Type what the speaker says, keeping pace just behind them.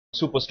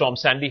Superstorm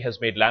Sandy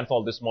has made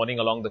landfall this morning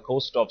along the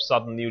coast of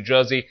southern New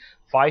Jersey.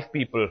 5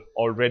 people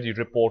already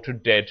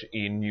reported dead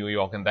in New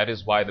York, and that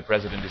is why the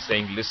president is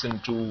saying, listen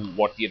to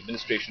what the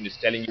administration is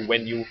telling you.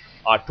 When you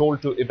are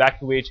told to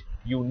evacuate,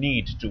 you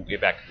need to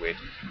evacuate.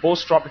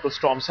 Post-tropical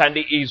storm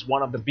Sandy is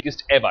one of the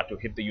biggest ever to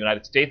hit the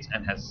United States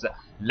and has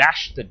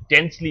lashed the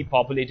densely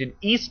populated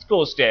East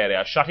Coast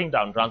area, shutting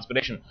down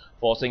transportation,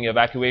 forcing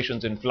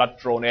evacuations in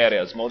flood-prone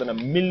areas. More than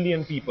 1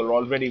 million people are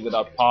already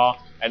without power,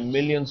 and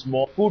millions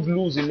more could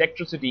lose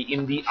electricity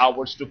in the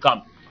hours to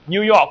come.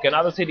 New York and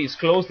other cities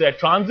closed their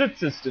transit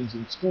systems,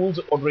 and schools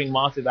ordering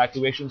mass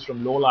evacuations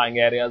from low-lying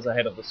areas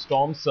ahead of the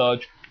storm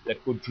surge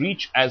that could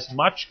reach as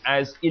much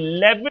as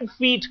 11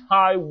 feet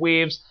high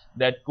waves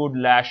that could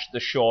lash the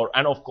shore,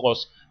 and of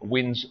course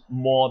winds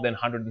more than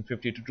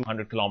 150 to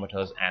 200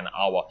 kilometers an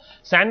hour.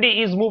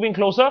 Sandy is moving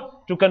closer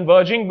to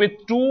converging with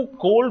 2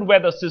 cold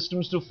weather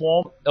systems to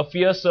form a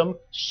fearsome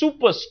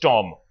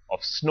superstorm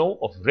of snow,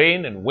 of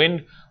rain and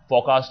wind.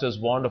 Forecasters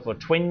warned of a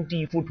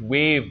 20-foot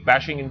wave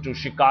bashing into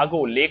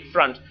Chicago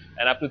lakefront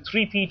and up to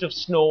 3 feet of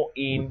snow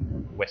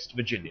in West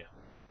Virginia.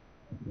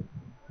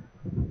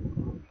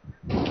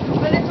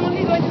 Well, it's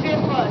only going to get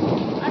worse.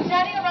 I'm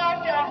standing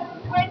about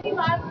 20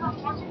 miles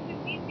from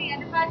Washington, D.C.,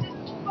 and if I just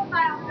put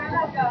my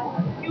umbrella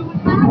down, you would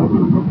have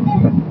with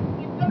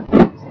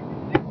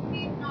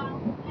me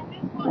now at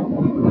this point.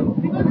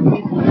 Because the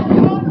people are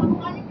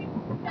Hurricane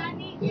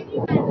Sandy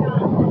anywhere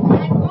now,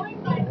 and going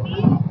by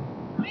these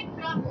wind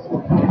gusts,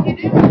 it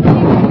is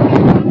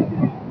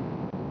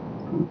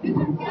this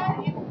is here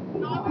in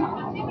northern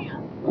Virginia,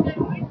 that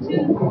wind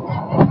chills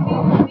and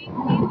this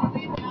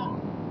way down.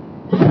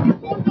 And it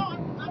goes on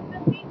up the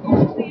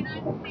seacoast of the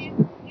United States.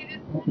 It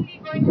is only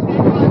going to get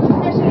worse,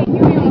 especially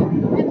New York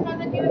and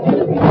southern New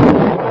Jersey.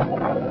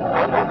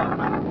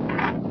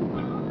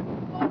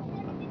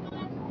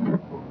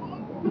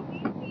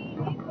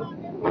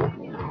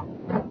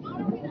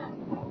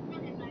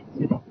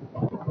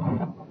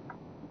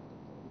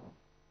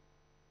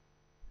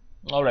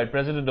 All right,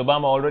 President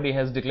Obama already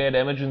has declared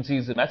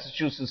emergencies in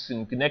Massachusetts,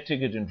 in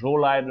Connecticut, in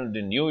Rhode Island,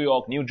 in New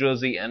York, New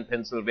Jersey, and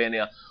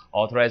Pennsylvania,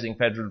 authorizing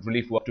federal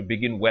relief work to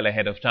begin well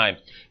ahead of time.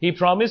 He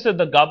promised that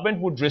the government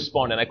would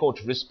respond, and I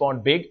quote,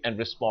 respond big and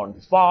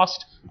respond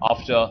fast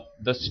after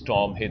the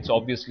storm hits.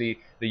 Obviously,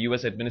 the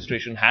U.S.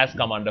 administration has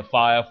come under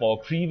fire for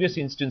previous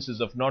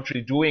instances of not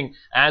really doing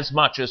as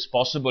much as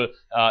possible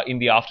in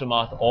the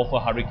aftermath of a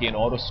hurricane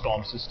or a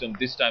storm system.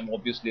 This time,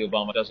 obviously,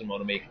 Obama doesn't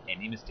want to make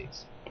any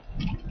mistakes.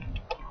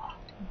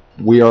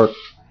 We are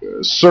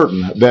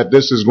certain that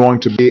this is going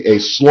to be a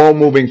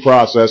slow-moving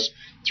process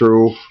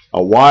through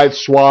a wide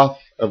swath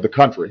of the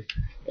country,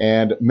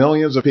 and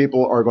millions of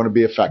people are going to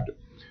be affected.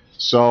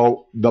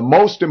 So the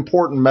most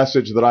important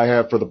message that I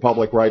have for the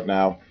public right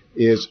now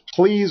is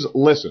please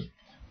listen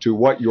to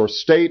what your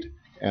state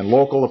and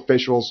local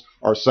officials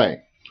are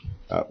saying.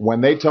 When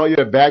they tell you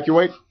to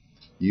evacuate,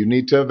 you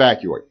need to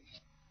evacuate.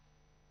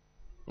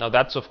 Now,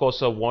 that's, of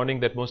course, a warning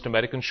that most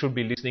Americans should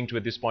be listening to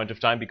at this point of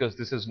time, because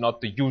this is not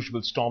the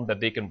usual storm that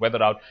they can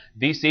weather out.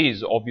 This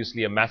is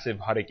obviously a massive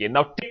hurricane.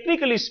 Now,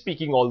 technically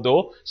speaking,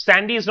 although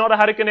Sandy is not a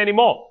hurricane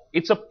anymore,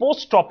 it's a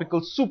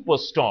post-tropical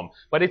superstorm,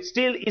 but it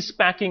still is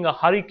packing a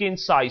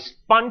hurricane-sized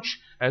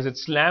punch as it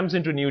slams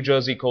into New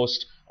Jersey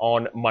coast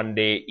on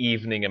Monday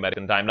evening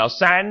American time. Now,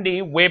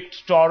 Sandy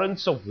whipped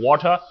torrents of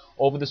water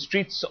over the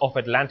streets of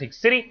Atlantic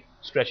City,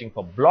 stretching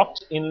for blocks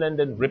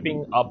inland and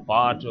ripping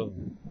apart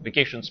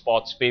vacation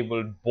spots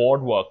fabled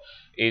boardwalk.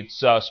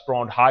 It's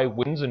spawned high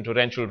winds and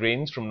torrential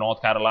rains from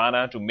North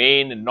Carolina to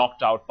Maine and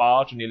knocked out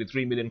power to nearly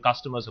 3 million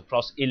customers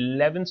across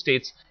 11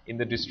 states in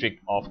the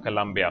District of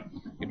Columbia.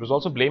 It was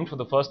also blamed for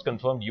the first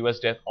confirmed U.S.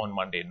 death on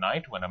Monday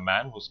night when a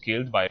man was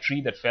killed by a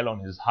tree that fell on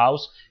his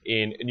house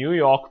in New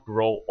York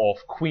borough of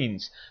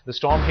Queens. The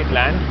storm hit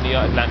land near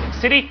Atlantic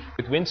City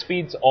with wind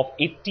speeds of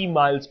 80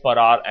 miles per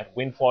hour at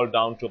windfall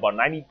down to about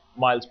 90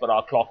 miles per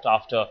hour clocked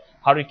after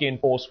hurricane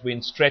force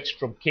winds stretched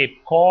from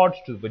Cape Cod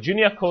to the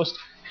Virginia coast,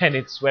 and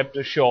it swept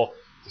ashore.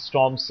 The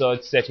storm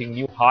surge setting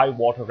new high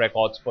water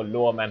records for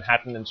lower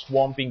Manhattan and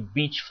swamping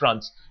beach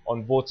fronts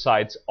on both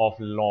sides of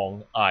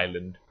Long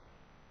Island.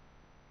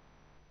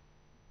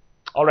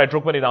 All right,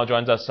 Rukmani now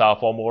joins us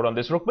for more on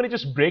this. Rukmani,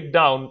 just break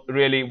down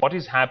really what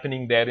is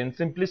happening there in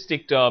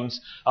simplistic terms.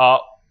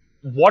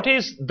 What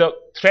is the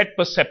threat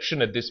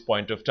perception at this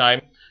point of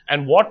time,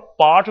 and what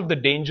part of the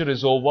danger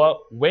is over?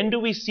 When do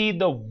we see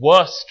the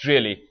worst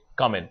really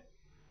come in?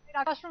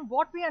 Akash, from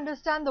what we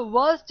understand, the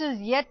worst is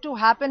yet to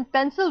happen.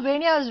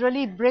 Pennsylvania is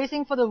really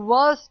bracing for the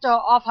worst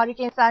of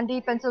Hurricane Sandy.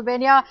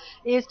 Pennsylvania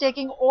is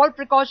taking all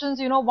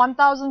precautions.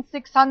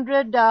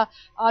 1,600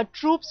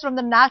 troops from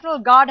the National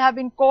Guard have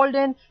been called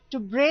in to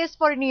brace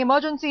for any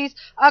emergencies.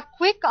 A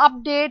quick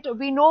update,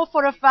 we know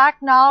for a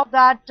fact now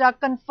that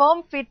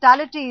confirmed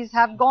fatalities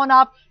have gone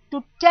up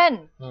to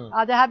 10.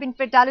 There have been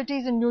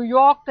fatalities in New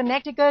York,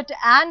 Connecticut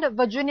and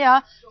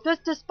Virginia. This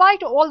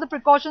despite all the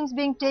precautions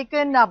being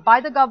taken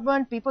by the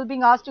government, people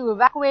being asked to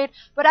evacuate.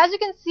 But as you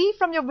can see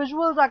from your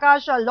visuals,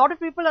 Akash, a lot of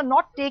people are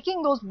not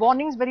taking those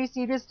warnings very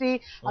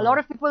seriously. A lot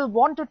of people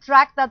want to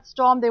track that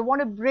storm. They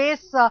want to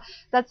brace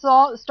that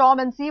storm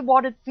and see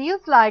what it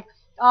feels like.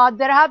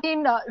 There have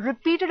been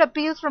repeated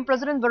appeals from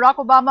President Barack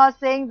Obama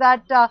saying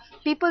that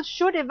people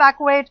should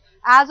evacuate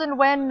as and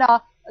when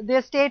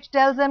their state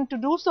tells them to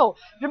do so.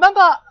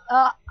 Remember,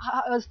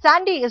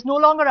 Sandy is no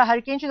longer a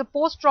hurricane. She's a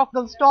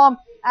post-tropical storm,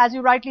 as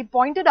you rightly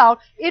pointed out.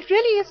 It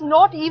really is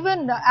not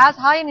even as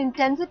high in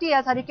intensity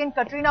as Hurricane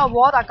Katrina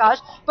was, Akash.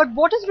 But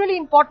what is really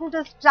important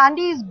is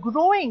Sandy is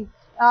growing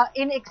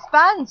in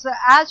expanse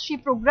as she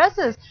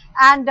progresses,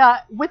 and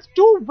with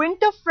two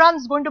winter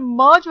fronts going to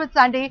merge with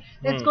Sandy,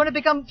 it's going to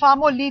become far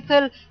more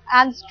lethal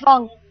and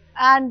strong.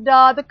 And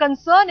the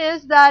concern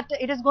is that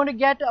it is going to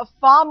get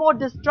far more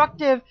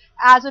destructive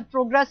as it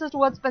progresses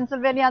towards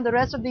Pennsylvania and the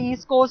rest of the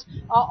East Coast.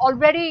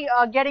 Already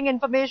getting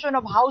information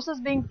of houses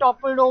being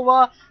toppled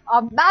over,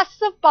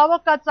 massive power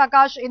cuts,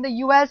 Akash, in the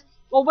US.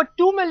 Over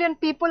 2 million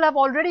people have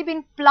already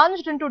been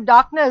plunged into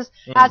darkness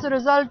as a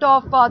result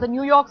of the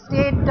New York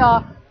State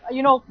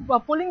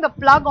pulling the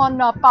plug on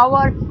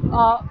power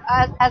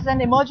as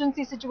an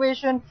emergency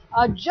situation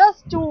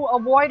just to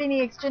avoid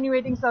any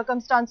extenuating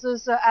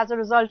circumstances as a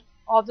result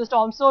of the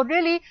storm. So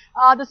really,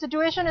 the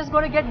situation is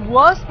going to get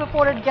worse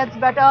before it gets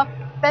better.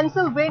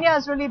 Pennsylvania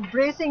is really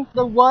bracing for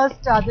the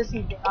worst this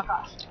evening,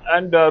 Akash.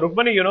 And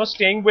Rukmani,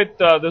 staying with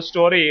the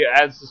story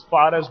as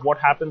far as what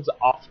happens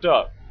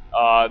after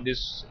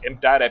this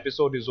entire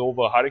episode is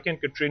over, Hurricane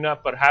Katrina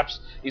perhaps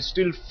is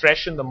still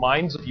fresh in the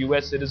minds of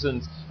US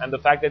citizens, and the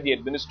fact that the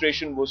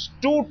administration was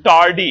too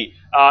tardy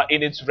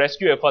in its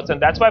rescue efforts,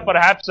 and that's why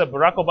perhaps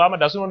Barack Obama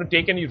doesn't want to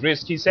take any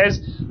risk. He says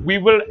we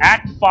will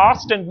act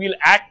fast and we'll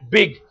act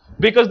big,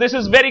 because this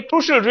is very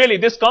crucial really.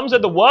 This comes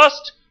at the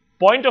worst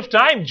point of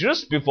time,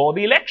 just before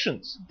the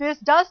elections. This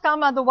does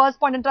come at the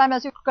worst point in time,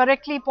 as you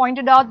correctly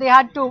pointed out. They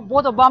had to,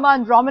 both Obama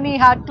and Romney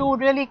had to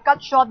really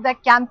cut short their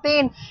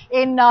campaign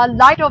in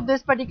light of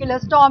this particular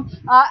storm.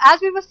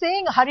 As we were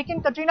saying,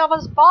 Hurricane Katrina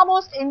was far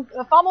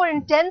more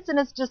intense in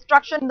its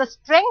destruction, the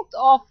strength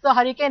of the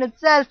hurricane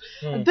itself.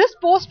 This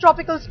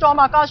post-tropical storm,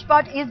 Akash,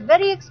 but is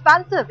very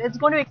expansive. It's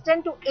going to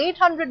extend to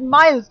 800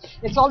 miles.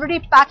 It's already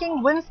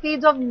packing wind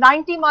speeds of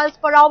 90 miles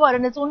per hour,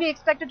 and it's only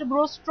expected to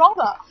grow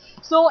stronger.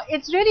 So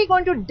it's really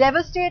going to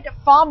devastate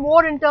far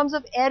more in terms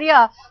of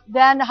area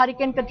than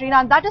Hurricane Katrina,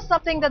 and that is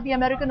something that the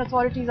American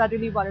authorities are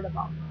really worried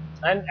about.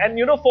 And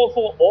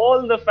for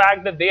all the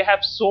fact that they have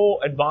so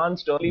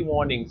advanced early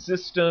warning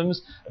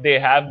systems, they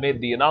have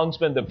made the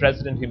announcement, the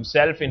president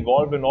himself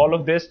involved in all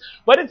of this,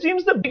 but it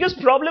seems the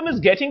biggest problem is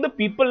getting the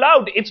people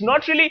out. It's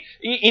not really,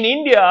 in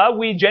India,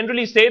 we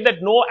generally say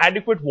that no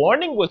adequate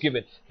warning was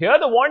given. Here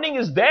the warning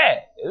is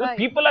there. Right.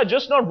 People are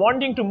just not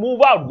wanting to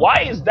move out.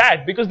 Why is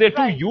that? Because they're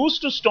too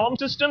used to storm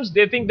systems.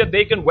 They think that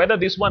they can weather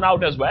this one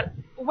out as well.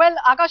 Well,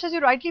 Akash, as you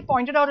rightly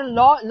pointed out, a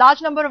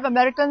large number of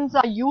Americans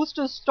are used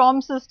to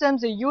storm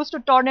systems, they're used to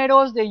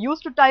tornadoes, they're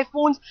used to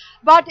typhoons.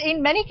 But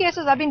in many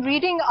cases, I've been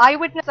reading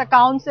eyewitness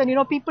accounts and,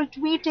 people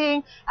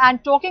tweeting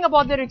and talking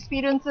about their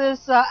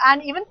experiences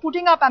and even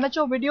putting up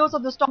amateur videos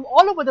of the storm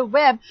all over the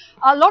web.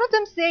 A lot of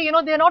them say,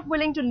 they're not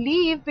willing to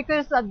leave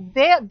because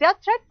their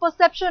threat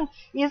perception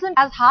isn't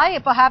as high,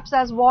 perhaps,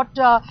 as what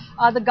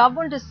the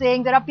government is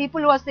saying. There are people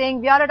who are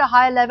saying we are at a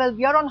higher level,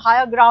 we are on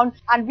higher ground,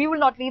 and we will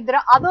not leave. There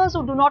are others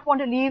who do not want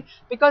to leave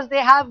because they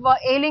have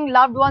ailing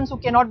loved ones who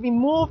cannot be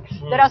moved.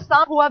 There are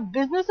some who have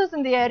businesses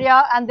in the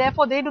area and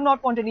therefore they do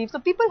not want to leave. So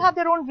people have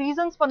their own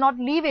reasons for not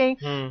leaving.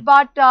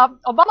 But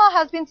Obama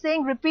has been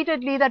saying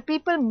repeatedly that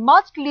people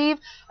must leave.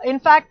 In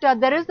fact,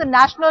 there is the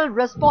National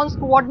Response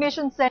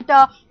Coordination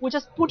Center which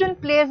has put in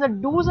place the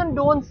do's and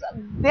don'ts.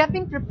 They have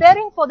been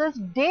preparing for this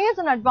days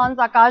in advance,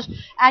 Akash,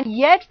 and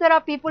yet there are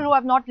people who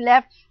have not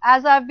left.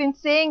 As I've been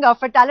saying,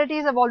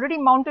 fatalities have already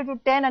mounted to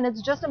 10 and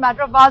it's just a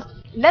matter of hours.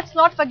 Let's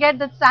not forget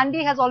that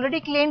Sandy has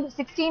already claimed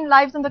 16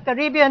 lives in the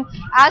Caribbean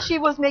as she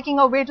was making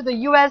her way to the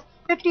US.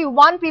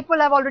 51 people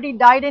have already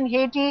died in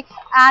Haiti,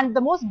 and the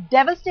most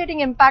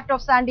devastating impact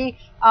of Sandy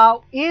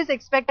is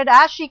expected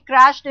as she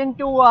crashed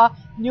into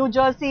New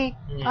Jersey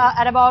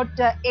at about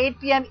 8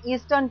 p.m.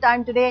 Eastern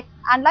time today.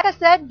 And like I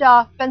said,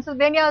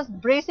 Pennsylvania is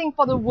bracing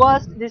for the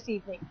worst this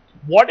evening.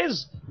 What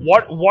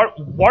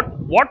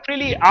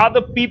really are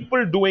the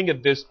people doing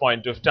at this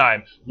point of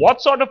time?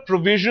 What sort of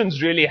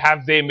provisions really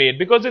have they made?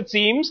 Because it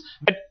seems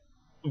that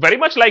very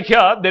much like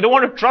here, they don't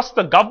want to trust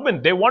the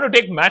government. They want to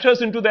take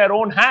matters into their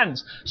own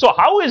hands. So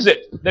how is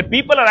it that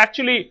people are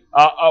actually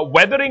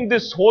weathering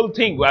this whole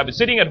thing?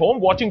 Sitting at home,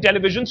 watching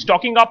television,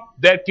 stocking up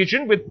their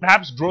kitchen with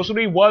perhaps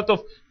grocery worth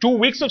of 2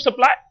 weeks of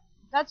supply?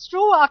 That's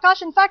true,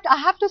 Akash. In fact, I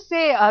have to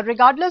say,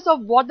 regardless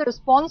of what the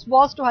response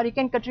was to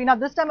Hurricane Katrina,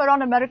 this time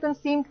around Americans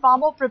seemed far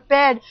more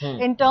prepared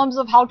in terms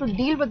of how to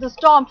deal with the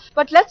storm.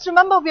 But let's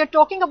remember, we are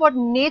talking about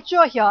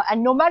nature here,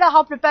 and no matter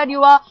how prepared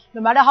you are,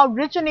 no matter how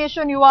rich a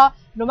nation you are,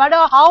 no matter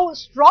how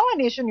strong a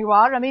nation you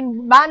are, I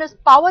mean, man is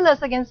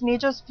powerless against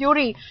nature's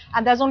fury,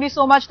 and there's only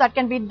so much that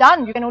can be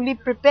done. You can only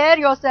prepare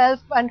yourself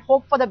and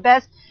hope for the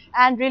best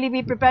and really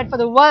be prepared for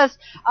the worst.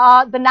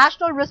 The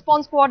National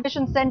Response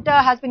Coordination Center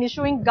has been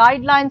issuing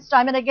guidelines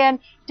time and again,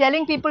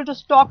 telling people to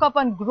stock up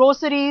on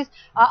groceries,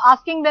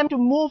 asking them to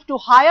move to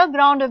higher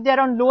ground if they're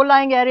on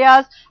low-lying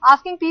areas,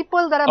 asking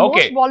people that are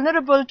most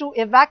vulnerable to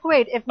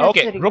evacuate if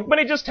necessary. Okay,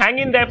 Rukmani, just hang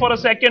in there for a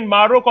second.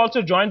 Maruk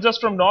also joins us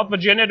from North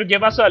Virginia to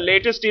give us our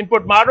latest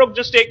input. Maruk,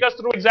 just take us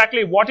through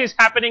exactly what is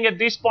happening at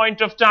this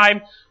point of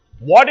time.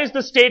 What is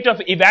the state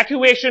of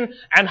evacuation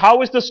and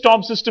how is the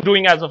storm system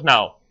doing as of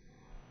now?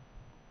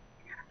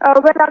 Well,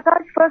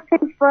 Akash, first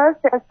things first,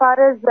 as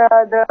far as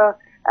the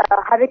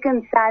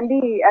Hurricane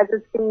Sandy, as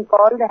it's being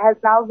called, has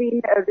now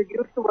been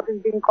reduced to what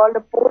is being called a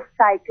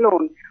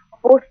post-cyclone,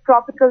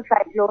 post-tropical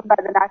cyclone by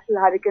the National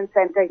Hurricane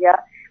Center here.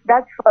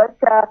 That's first.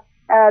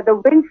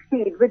 The wind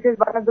speed, which is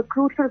one of the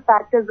crucial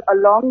factors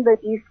along the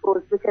East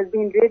Coast, which has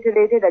been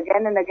reiterated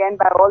again and again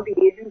by all the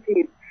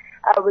agencies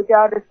which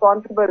are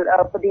responsible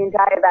for the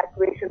entire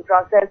evacuation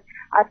process,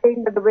 are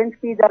saying that the wind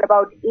speeds are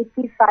about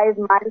 85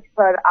 miles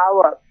per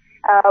hour.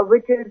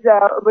 Which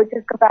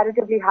is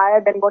comparatively higher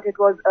than what it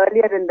was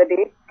earlier in the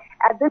day.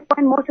 At this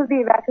point, most of the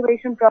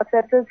evacuation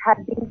processes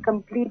have been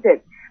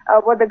completed.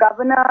 What the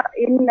governor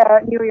in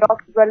New York,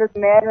 as well as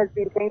the mayor, has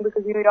been saying,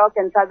 because New York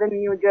and southern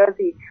New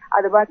Jersey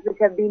are the ones which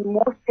have been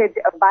most hit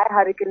by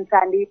Hurricane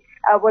Sandy.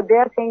 What they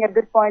are saying at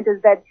this point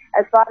is that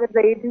as far as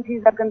the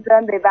agencies are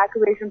concerned, the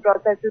evacuation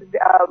processes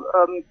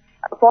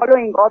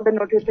following all the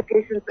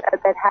notifications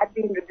that had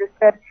been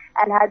registered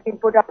and had been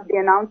put up, the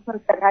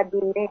announcements that had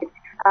been made.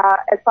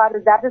 As far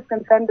as that is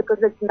concerned, because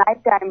it's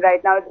night time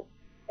right now,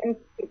 it's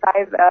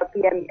 10:55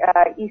 p.m.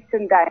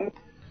 Eastern time.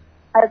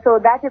 So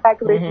that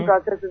evacuation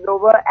process is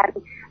over,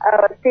 and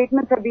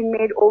statements have been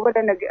made over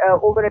again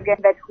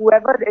that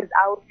whoever is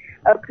out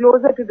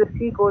closer to the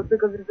sea coast,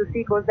 because it's the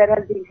sea coast that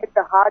has been hit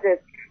the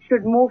hardest,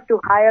 should move to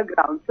higher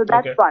ground. So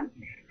that's one.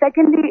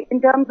 Secondly,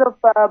 in terms of,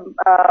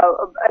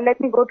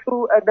 let me go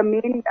through the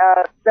main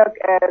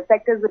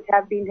sectors which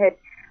have been hit.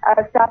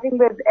 Starting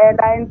with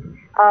airlines,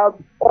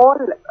 all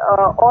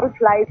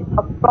flights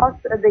across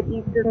the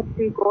eastern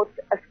seacoast,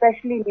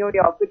 especially New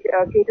York, which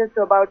caters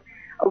to about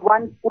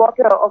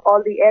 1/4 of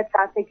all the air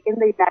traffic in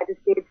the United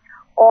States,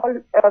 all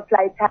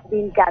flights have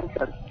been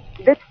cancelled.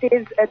 This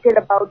stays till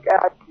about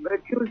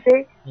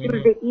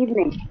Tuesday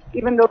evening,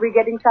 even though we're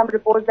getting some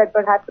reports that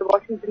perhaps the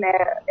Washington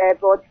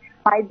airport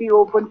might be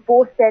open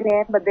post 10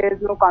 a.m., but there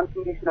is no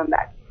confirmation on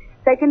that.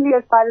 Secondly,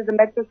 as far as the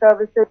metro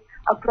services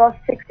across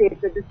 6 states,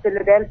 which is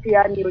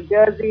Philadelphia, New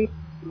Jersey,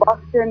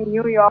 Boston,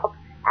 New York,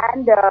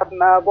 and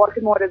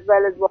Baltimore, as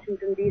well as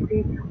Washington,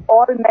 D.C.,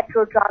 all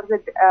metro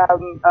transit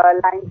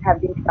lines have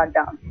been shut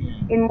down.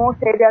 In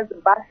most areas, the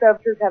bus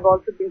services have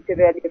also been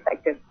severely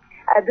affected.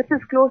 This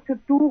is close to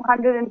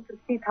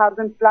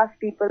 250,000 plus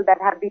people that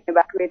have been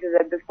evacuated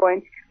at this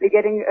point. We're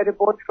getting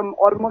reports from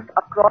almost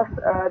across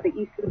the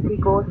eastern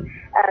seacoast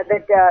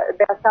that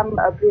there are some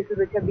places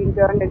which have been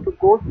turned into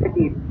ghost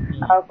cities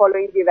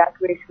following the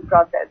evacuation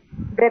process.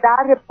 There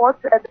are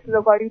reports, this is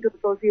according to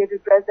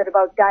Associated Press, that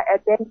about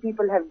 10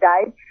 people have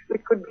died,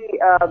 which could be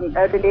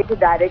related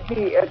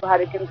directly to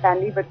Hurricane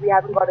Sandy, but we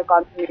haven't got a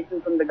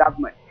confirmation from the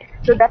government.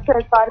 So that's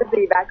as far as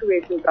the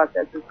evacuation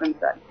process is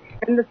concerned.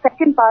 And the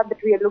second part that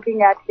we are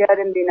looking at here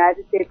in the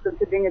United States,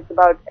 considering it's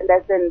about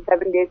less than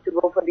 7 days to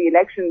go for the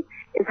elections,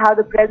 is how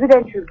the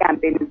presidential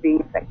campaign is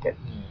being affected.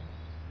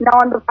 Now,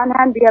 on the one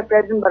hand, we have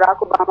President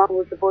Barack Obama,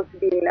 who is supposed to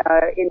be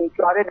in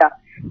Florida,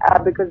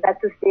 because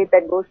that's a state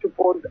that goes to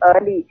polls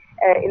early.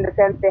 In the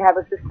sense, they have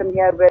a system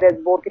here whereas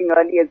voting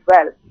early as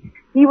well.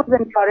 He was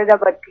in Florida,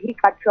 but he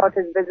cut short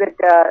his visit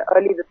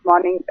early this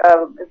morning.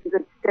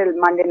 It's still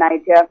Monday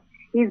night here.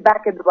 He's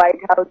back at the White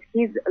House.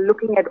 He's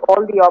looking at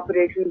all the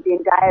operations, the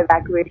entire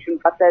evacuation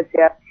process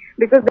here,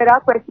 because there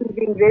are questions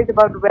being raised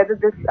about whether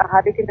this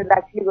hurricane is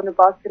actually going to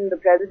cost him the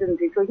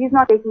presidency. So he's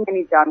not taking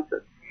any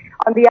chances.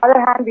 On the other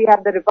hand, we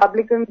have the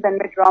Republicans and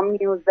Mitt Romney,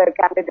 who's their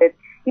candidate.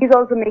 He's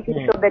also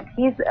making sure that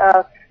he's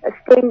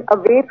staying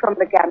away from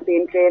the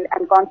campaign trail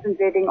and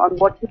concentrating on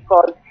what he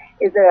calls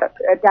is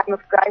a time of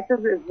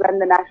crisis, is when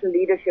the national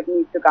leadership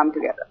needs to come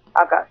together.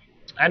 Akash.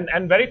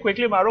 And very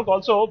quickly, Maruk,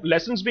 also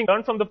lessons being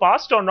learned from the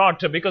past or not?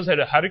 Because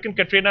Hurricane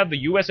Katrina, the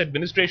US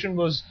administration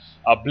was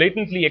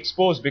blatantly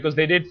exposed because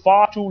they did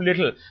far too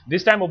little.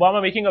 This time,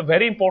 Obama making a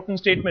very important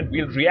statement.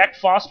 We'll react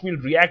fast,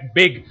 we'll react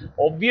big.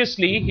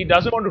 Obviously, he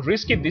doesn't want to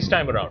risk it this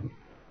time around.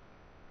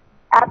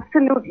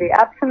 Absolutely,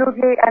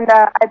 absolutely. And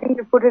I think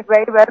you put it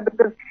very well,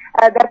 because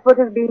that's what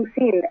is being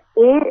seen.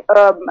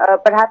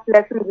 Perhaps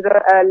lessons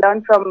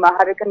learned from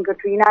Hurricane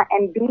Katrina,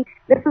 and B,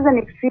 this is an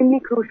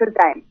extremely crucial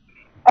time.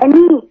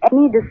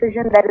 Any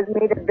decision that is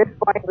made at this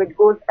point which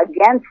goes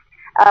against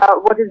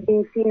what is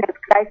being seen as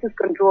crisis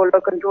control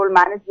or control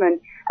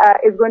management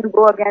is going to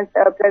go against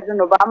President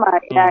Obama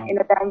in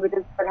a time which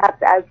is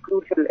perhaps as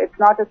crucial. It's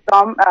not a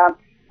storm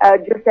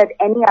just at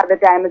any other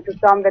time. It's a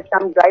storm that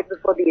comes right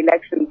before the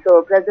election.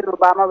 So President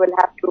Obama will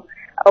have to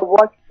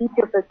watch each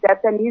of the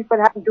steps, and he's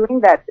perhaps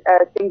doing that,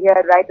 sitting here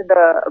right at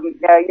the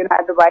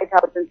at the White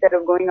House instead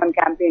of going on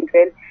campaign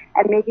trail,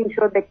 and making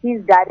sure that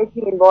he's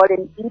directly involved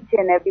in each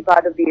and every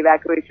part of the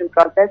evacuation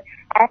process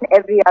and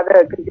every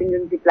other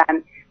contingency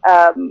plan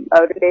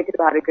related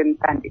to Hurricane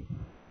Sandy.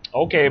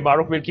 Okay,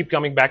 Maruk, we'll keep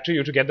coming back to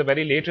you to get the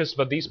very latest,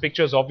 but these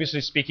pictures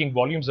obviously speaking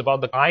volumes about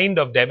the kind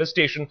of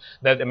devastation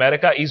that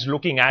America is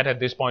looking at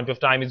this point of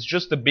time. It's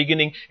just the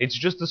beginning. It's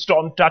just the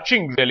storm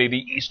touching really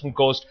the eastern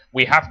coast.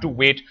 We have to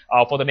wait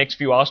for the next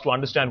few hours to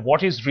understand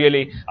what is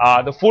really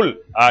the full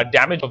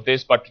damage of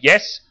this. But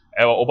yes,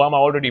 Obama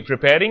already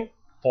preparing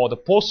for the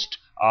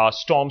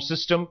post-storm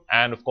system,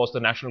 and of course the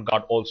National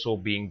Guard also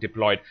being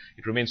deployed.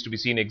 It remains to be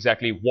seen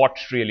exactly what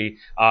really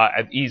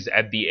is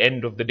at the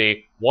end of the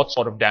day, what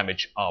sort of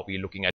damage are we looking at.